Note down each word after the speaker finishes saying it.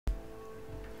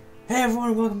Hey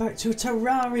everyone, welcome back to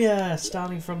Terraria!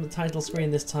 Starting from the title screen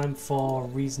this time for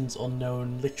reasons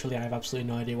unknown. Literally, I have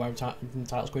absolutely no idea why I'm from the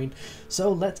title screen.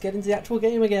 So let's get into the actual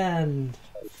game again.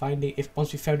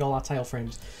 Once we've found all our tile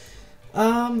frames.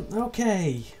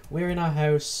 Okay, we're in our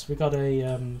house. We got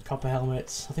a copper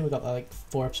helmet. I think we got that like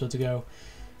 4 episodes ago.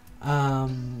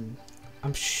 I'm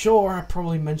sure I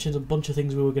probably mentioned a bunch of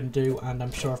things we were going to do, and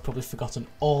I'm sure I've probably forgotten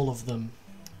all of them.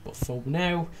 But for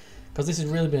now, because this has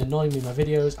really been annoying me in my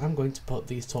videos, I'm going to put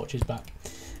these torches back.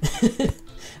 I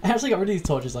actually got rid of these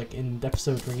torches like in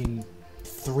episode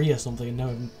 3 or something,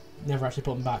 and never actually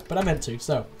put them back, but I meant to,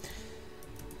 so.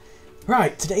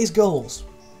 Right, today's goals.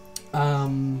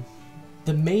 The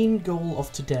main goal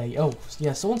of today, oh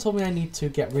yeah, someone told me I need to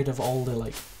get rid of all the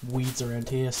like weeds around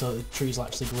here so the trees will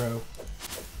actually grow.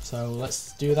 So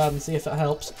let's do that and see if it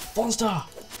helps. 1 star!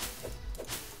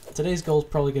 Today's goal is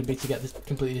probably going to be to get this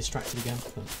completely distracted again.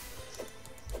 But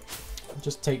I'll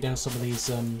just take down some of these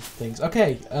things.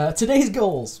 Okay, today's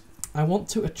goals. I want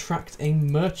to attract a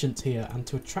merchant here, and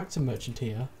to attract a merchant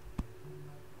here...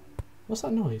 What's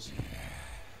that noise?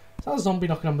 Is that a zombie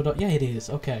knocking on my door? Yeah, it is.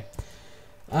 Okay.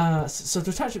 So to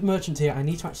attract a merchant here, I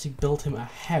need to actually build him a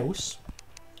house,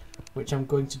 which I'm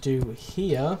going to do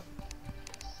here.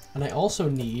 And I also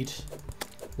need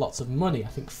lots of money. I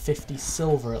think 50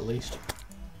 silver at least.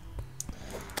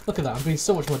 Look at that, I'm doing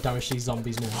so much more damage to these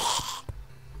zombies now.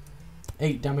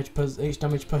 8 damage per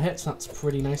hit, so that's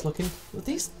pretty nice looking. But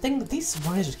these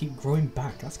wires just keep growing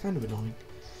back, that's kind of annoying.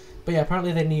 But yeah,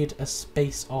 apparently they need a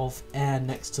space of air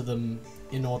next to them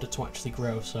in order to actually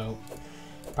grow, so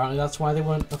apparently that's why they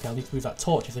weren't... Okay, I'll need to move that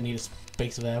torch if they need a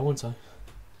space of air, won't I?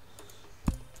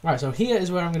 Alright, so here is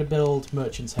where I'm going to build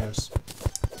Merchant's house.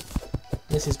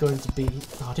 This is going to be...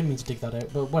 Oh, I didn't mean to dig that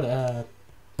out, but what...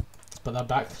 Put that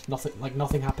back.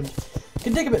 Nothing happened.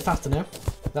 Can dig a bit faster now.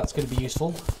 That's going to be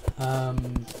useful.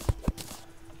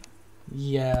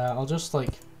 Yeah, I'll just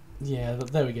like... Yeah,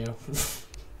 there we go.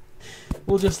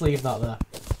 We'll just leave that there.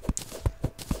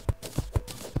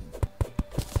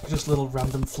 Just a little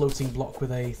random floating block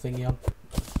with a thingy on.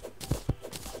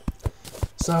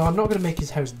 So I'm not going to make his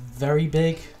house very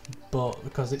big, but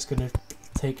because it's going to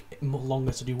take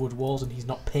longer to do wood walls and he's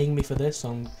not paying me for this, so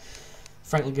I'm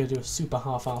frankly going to do a super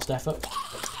half-assed effort.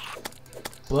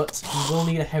 But he will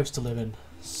need a house to live in.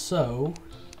 So,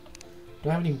 do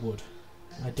I have any wood?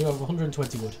 I do have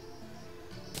 120 wood.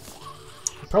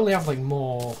 I probably have like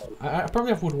more... I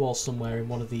probably have wood walls somewhere in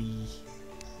one of the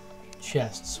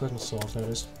chests. Where's my sword? There it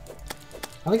is.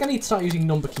 I think I need to start using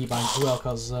number keybinds as well,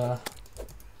 because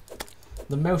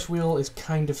the mouse wheel is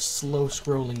kind of slow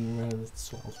scrolling.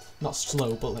 Well, not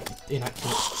slow, but like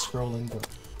inaccurate scrolling, but...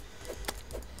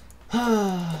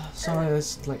 Sorry,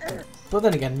 it's like... But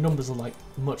then again, numbers are like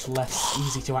much less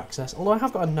easy to access. Although I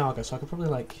have got a Naga, so I could probably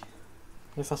like...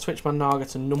 If I switch my Naga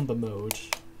to number mode...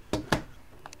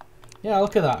 Yeah,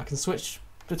 look at that. I can switch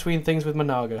between things with my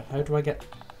Naga. How do I get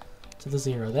to the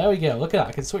 0? There we go. Look at that.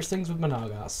 I can switch things with my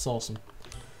Naga. That's awesome.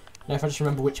 Now if I just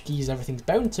remember which keys everything's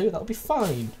bound to, that'll be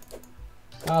fine.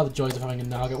 Ah, the joys of having a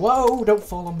Naga. Whoa! Don't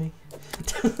fall on me.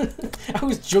 I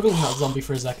was juggling that zombie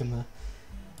for a second there.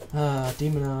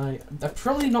 Demon Eye.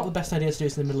 Probably not the best idea to do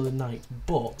this in the middle of the night,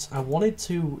 but I wanted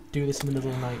to do this in the middle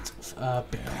of the night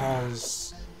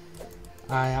because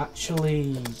I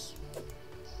actually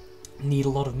need a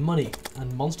lot of money,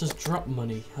 and monsters drop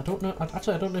money. I don't know.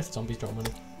 Actually, I don't know if zombies drop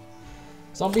money.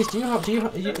 Zombies, are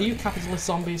you capitalist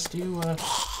zombies? Do you?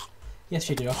 Yes,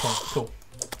 you do. Okay, cool.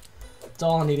 That's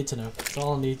all I needed to know. That's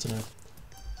all I needed to know.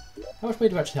 How much money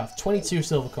do I actually have? 22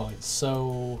 silver coins.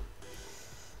 So.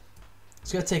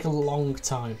 It's going to take a long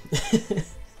time,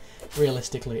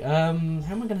 realistically. How am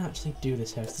I going to actually do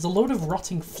this house? There's a load of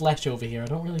rotting flesh over here.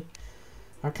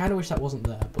 I kind of wish that wasn't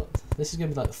there, but this is going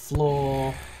to be like the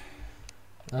floor.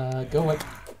 Go away.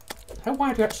 How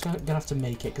wide are we actually going to have to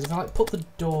make it? Because if I like put the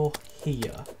door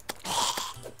here,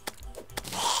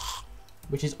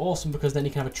 which is awesome because then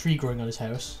you can have a tree growing on his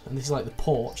house, and this is like the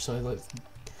porch, so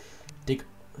like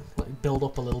build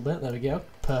up a little bit. There we go.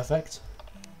 Perfect.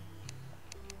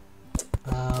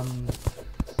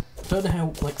 Don't know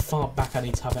how like far back I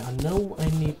need to have it. I know I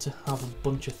need to have a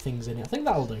bunch of things in it. I think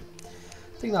that'll do.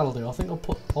 I think I'll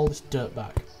put all this dirt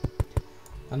back.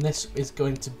 And this is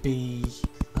going to be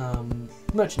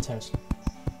Merchant's house.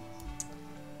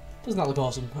 Doesn't that look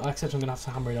awesome? Except I'm going to have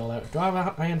to hammer it all out. Do I have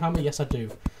an iron hammer? Yes, I do.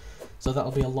 So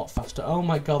that'll be a lot faster. Oh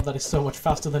my god, that is so much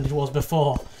faster than it was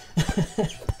before.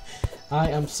 I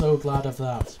am so glad of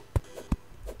that.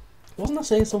 Wasn't I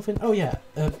saying something? Oh yeah,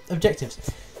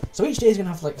 objectives. So each day is going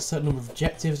to have like a certain number of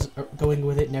objectives going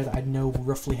with it now that I know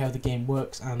roughly how the game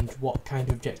works and what kind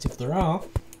of objectives there are.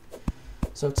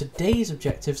 So today's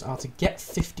objectives are to get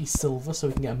 50 silver so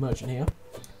we can get a merchant here.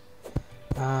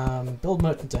 Build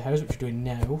merchant to house, which we're doing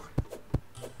now.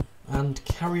 And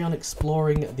carry on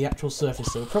exploring the actual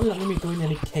surface. So we're probably not going to be going in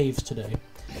any caves today.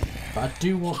 But I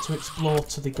do want to explore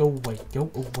to the... Go away.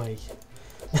 Go away.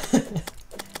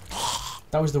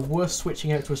 That was the worst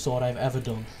switching out to a sword I've ever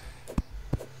done.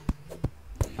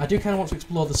 I do kind of want to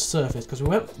explore the surface, because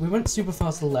we went super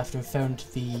far to the left and found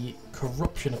the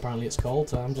corruption, apparently it's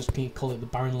called. I'm just going to call it the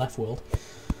barren left world.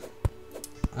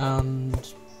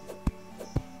 And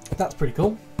that's pretty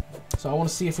cool. So I want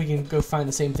to see if we can go find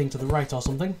the same thing to the right or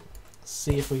something.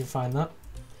 See if we can find that.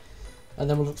 And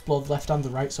then we'll explore the left and the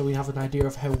right so we have an idea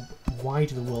of how wide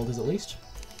the world is at least.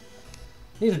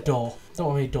 Need a door. Don't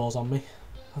have any doors on me.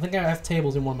 I think I have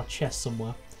tables in one of my chests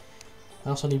somewhere. I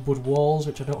also need wood walls,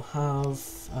 which I don't have,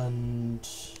 and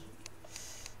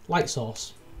light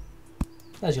source.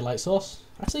 There's your light source.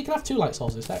 Actually, you can have 2 light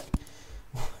sources, heck.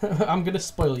 I'm going to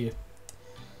spoil you.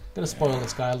 Going to spoil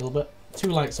this guy a little bit. 2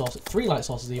 light sources, 3 light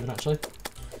sources even, actually.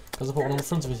 Because I put one on the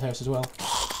front of his house as well.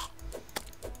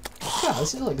 Yeah,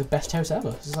 this is like the best house ever.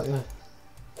 This is like the...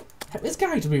 This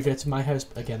guy's moved here to my house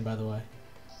again, by the way.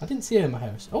 I didn't see him in my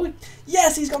house. Oh,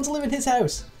 yes, he's gone to live in his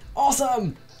house.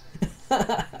 Awesome!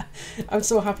 I'm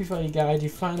so happy for you, guys.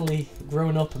 You've finally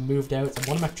grown up and moved out, and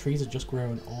one of my trees has just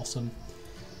grown. Awesome.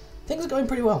 Things are going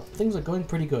pretty well. Things are going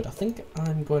pretty good. I think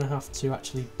I'm going to have to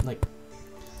actually, like,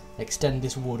 extend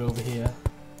this wood over here.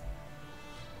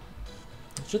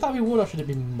 Should that be wood or should it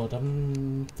be mud?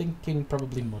 I'm thinking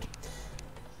probably mud.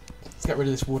 Let's get rid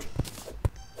of this wood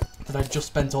that I just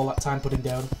spent all that time putting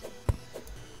down.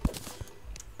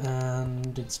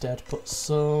 And instead put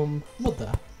some mud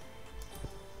there.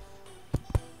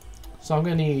 So I'm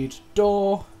going to need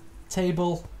door,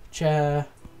 table, chair,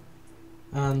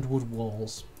 and wood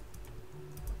walls.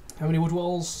 How many wood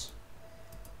walls?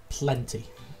 Plenty.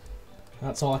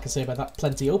 That's all I can say about that.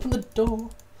 Plenty. Open the door.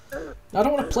 I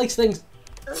don't want to place things.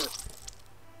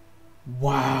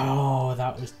 Wow,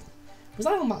 that was... Was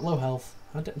I on that low health?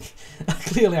 I don't...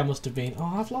 Clearly I must have been.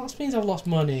 Oh, I've lost... means I've lost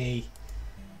money.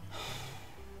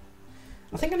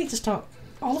 I think I need to start...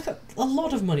 Oh, look at a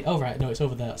lot of money. Oh, right. No, it's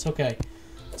over there. It's okay.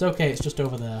 It's okay. It's just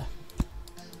over there.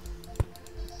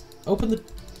 Open the...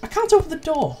 I can't open the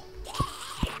door.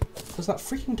 There's that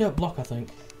freaking dirt block, I think.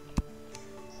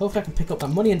 Hopefully I can pick up that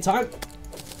money in time.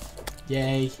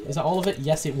 Yay. Is that all of it?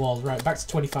 Yes, it was. Right, back to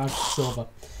 25 silver.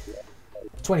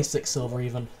 26 silver,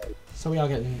 even. So we are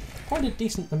getting quite a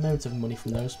decent amount of money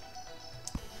from those.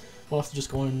 We'll have to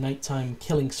just go on a nighttime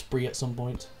killing spree at some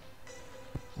point.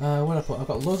 What did I put? I've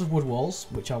got loads of wood walls,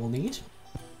 which I will need.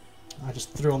 I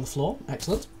just threw on the floor.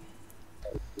 Excellent.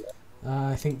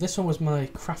 I think this one was my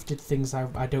crafted things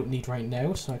I don't need right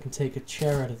now, so I can take a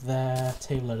chair out of there,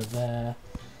 table out of there.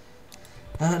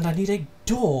 And I need a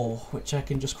door, which I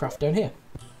can just craft down here.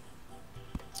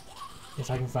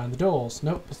 If I can find the doors.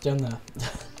 Nope, it's down there.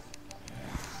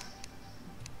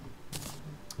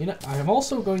 You know, I am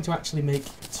also going to actually make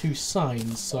 2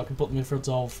 signs, so I can put them in front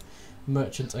of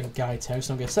Merchant and Guide's house.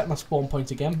 I'm going to set my spawn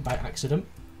point again by accident.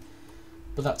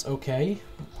 But that's okay.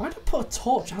 Why did I put a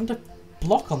torch and a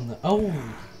block on there? Oh.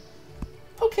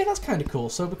 Okay, that's kind of cool.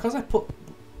 So because I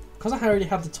already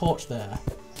had the torch there,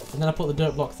 and then I put the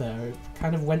dirt block there, it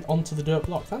kind of went onto the dirt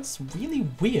block. That's really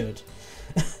weird.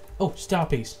 Oh, star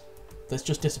piece. That's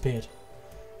just disappeared.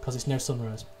 Because it's now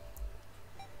sunrise.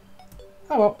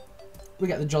 Oh well. We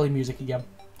get the jolly music again.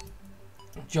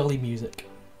 Jolly music.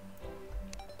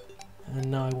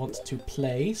 And now I want to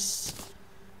place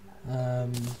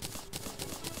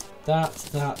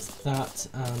that,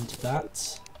 and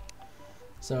that.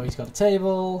 So he's got a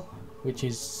table, which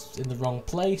is in the wrong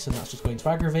place, and that's just going to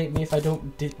aggravate me if I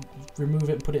don't remove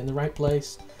it and put it in the right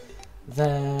place.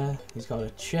 There, he's got a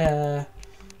chair,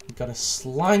 he's got a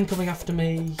slime coming after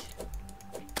me,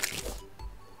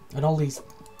 and all these...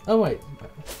 Oh wait,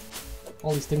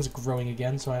 all these things are growing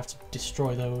again, so I have to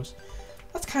destroy those.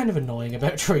 That's kind of annoying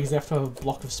about trees, they have to have a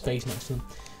block of space next to them.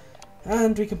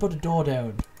 And we can put a door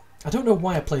down. I don't know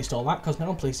why I placed all that, because now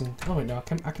I'm placing... Oh wait, no,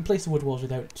 I can place the wood walls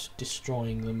without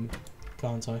destroying them,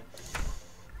 can't I?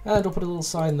 And I'll put a little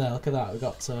sign there, look at that, we've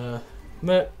got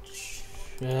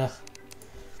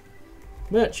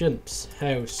Merchant's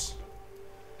house.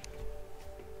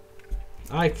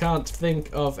 I can't think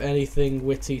of anything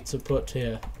witty to put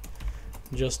here.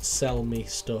 Just sell me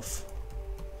stuff.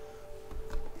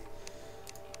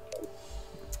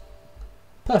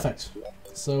 Perfect.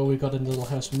 So we've got a little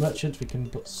house for merchant. We can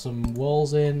put some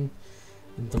walls in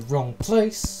the wrong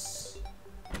place,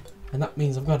 and that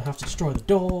means I'm going to have to destroy the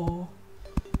door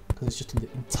because it's just in the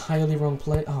entirely wrong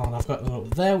place. Oh, and I've got one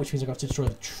up there, which means I've got to destroy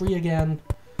the tree again.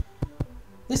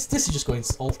 This is just going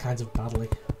all kinds of badly.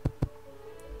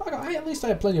 At least I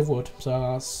had plenty of wood, so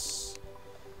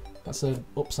that's an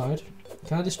upside.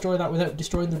 Can I destroy that without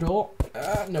destroying the door?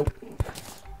 Nope.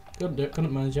 Couldn't do it.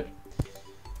 Couldn't manage it.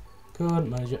 Couldn't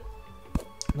manage it.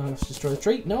 Now let's destroy the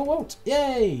tree. No, I won't.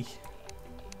 Yay!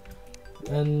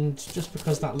 And just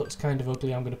because that looks kind of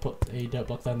ugly, I'm going to put a dirt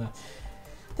block down there.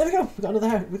 There we go. We got another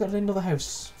house. We got another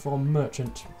house for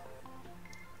merchant.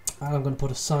 And I'm going to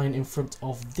put a sign in front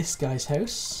of this guy's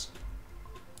house.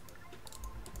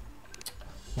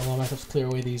 Well, I might have to clear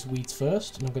away these weeds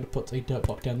first, and I'm going to put a dirt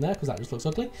block down there because that just looks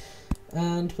ugly.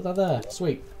 And put that there.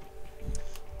 Sweet.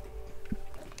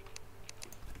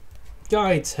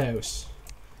 Guide's house.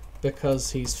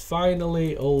 Because he's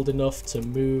finally old enough to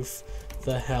move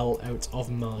the hell out of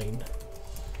mine.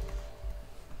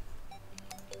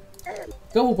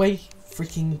 Go away,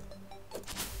 freaking...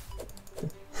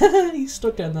 He's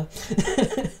stuck down there.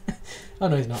 Oh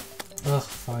no, he's not. Ugh,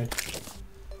 fine.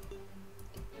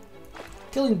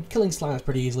 Killing slimes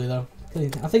pretty easily though.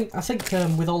 I think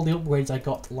with all the upgrades I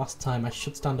got last time, I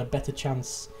should stand a better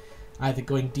chance either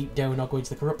going deep down or going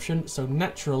to the corruption. So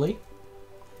naturally,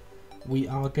 we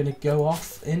are going to go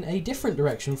off in a different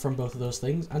direction from both of those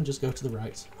things and just go to the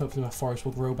right. Hopefully my forest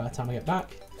will grow by the time I get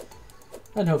back.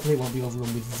 And hopefully it won't be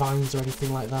overrun with vines or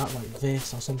anything like that, like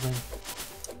this or something.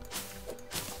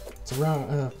 It's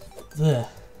around... there.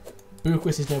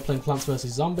 Booquist is now playing Plants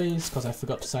vs Zombies because I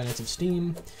forgot to sign out of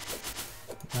Steam.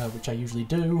 Which I usually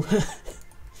do.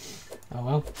 Oh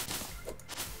well.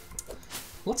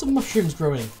 Lots of mushrooms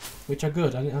growing, which are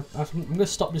good. I'm going to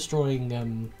stop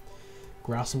destroying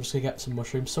grass. I'm just going to get some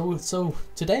mushrooms. So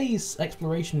today's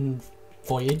exploration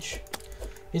voyage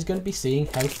is going to be seeing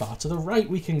how far to the right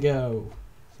we can go.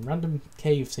 Some random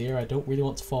caves here I don't really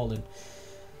want to fall in.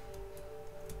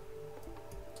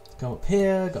 Go up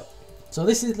here. So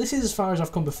this is as far as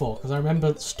I've come before, because I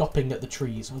remember stopping at the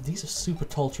trees. Oh, these are super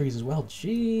tall trees as well.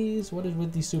 Jeez, what is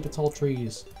with these super tall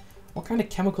trees? What kind of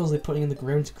chemicals are they putting in the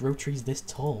ground to grow trees this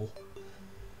tall?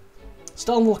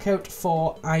 Still on the lookout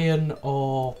for iron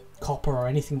or copper or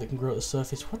anything that can grow at the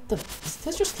surface. What the...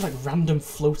 There's just like random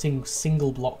floating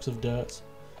single blocks of dirt.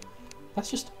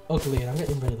 That's just ugly and I'm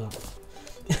getting rid of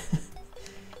that.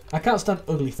 I can't stand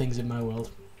ugly things in my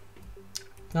world.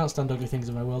 Can't stand ugly things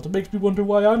in my world. It makes me wonder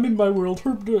why I'm in my world.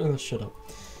 Shut up.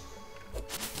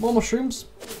 More mushrooms.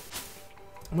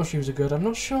 Mushrooms are good. I'm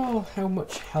not sure how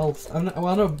much health... well,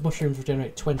 I know mushrooms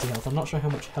regenerate 20 health. I'm not sure how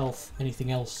much health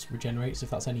anything else regenerates, if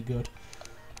that's any good.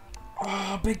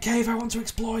 Oh, big cave, I want to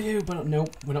explore you! But no,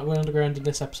 we're not going underground in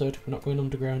this episode. We're not going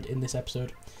underground in this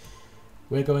episode.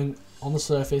 We're going on the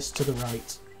surface to the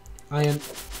right. Iron.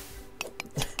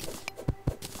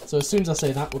 So as soon as I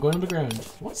say that, we're going underground.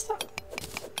 What's that?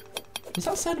 Is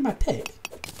that the sound of my pick?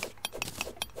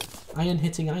 Iron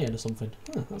hitting iron or something.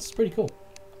 Huh, that's pretty cool.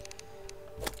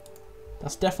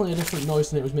 That's definitely a different noise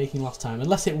than it was making last time.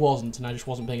 Unless it wasn't and I just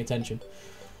wasn't paying attention.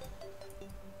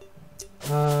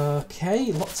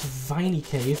 Okay, lots of viney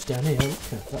caves down here.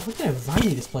 Look at how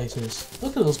viney this place is.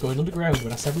 Look at us going underground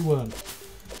when I said we weren't.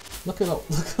 Look at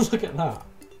that. Look at that.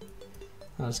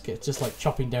 That's just like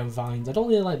chopping down vines. I don't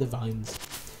really like the vines.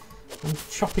 I'm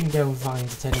chopping down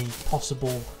vines at any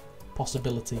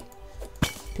possibility.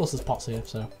 Plus there's pots here,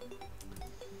 so.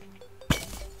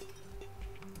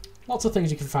 Lots of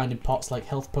things you can find in pots, like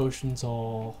health potions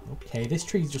or... Okay, this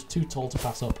tree's just too tall to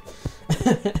pass up.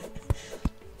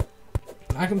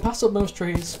 I can pass up most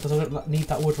trees, because I don't need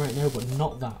that wood right now, but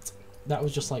not that. That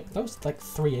was just like... That was like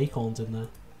 3 acorns in there.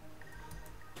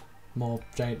 More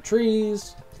giant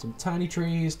trees, some tiny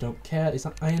trees, don't care. Is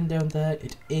that iron down there?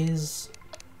 It is.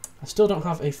 I still don't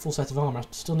have a full set of armour. I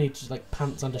still need just like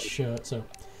pants and a shirt, so...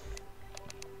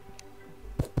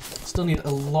 Still need a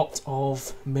lot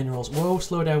of minerals. Whoa,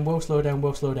 slow down, whoa, slow down,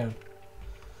 whoa, slow down.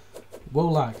 Whoa,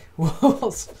 lag.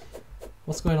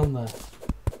 What's going on there?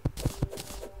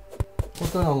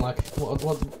 What's going on, lag?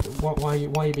 Why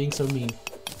are you being so mean?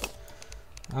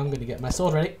 I'm gonna get my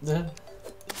sword ready. There.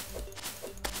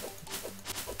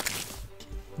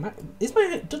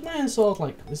 Does my iron sword,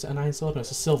 like, is it an iron sword? No,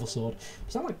 it's a silver sword.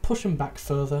 Does that like push him back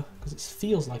further? Because it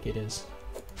feels like it is.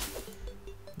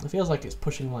 It feels like it's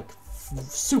pushing like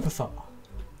super far.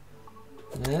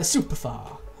 Super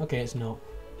far. Okay, it's not.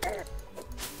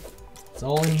 It's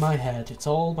all in my head. It's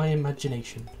all my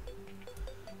imagination.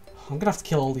 I'm gonna have to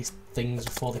kill all these things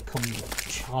before they come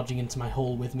charging into my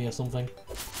hole with me or something.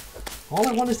 All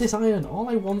I want is this iron. All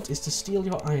I want is to steal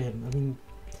your iron. I mean,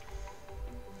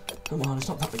 come on, it's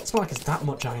not like it's that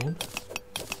much iron.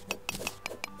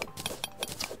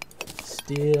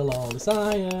 Steal all this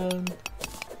iron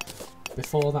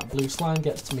before that blue slime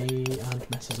gets to me and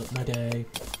messes up my day.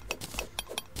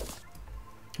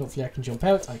 Hopefully I can jump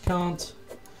out. I can't.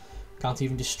 Can't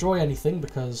even destroy anything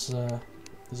because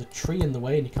there's a tree in the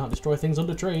way and you can't destroy things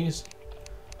under trees.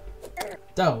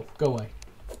 Oh, go away.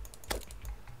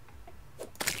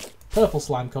 Purple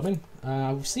slime coming.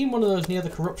 We've seen one of those near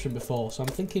the corruption before, so I'm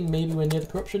thinking maybe we're near the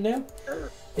corruption now.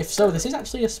 If so, this is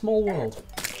actually a small world.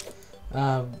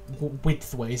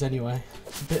 Width-ways, anyway.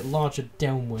 A bit larger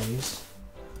down-ways.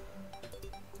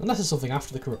 Unless there's something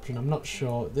after the corruption, I'm not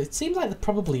sure. It seems like there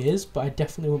probably is, but I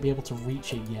definitely won't be able to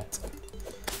reach it yet.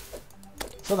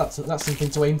 So that's something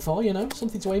to aim for, you know?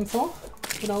 Something to aim for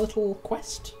in our little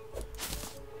quest.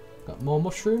 Got more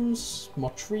mushrooms, more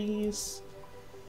trees.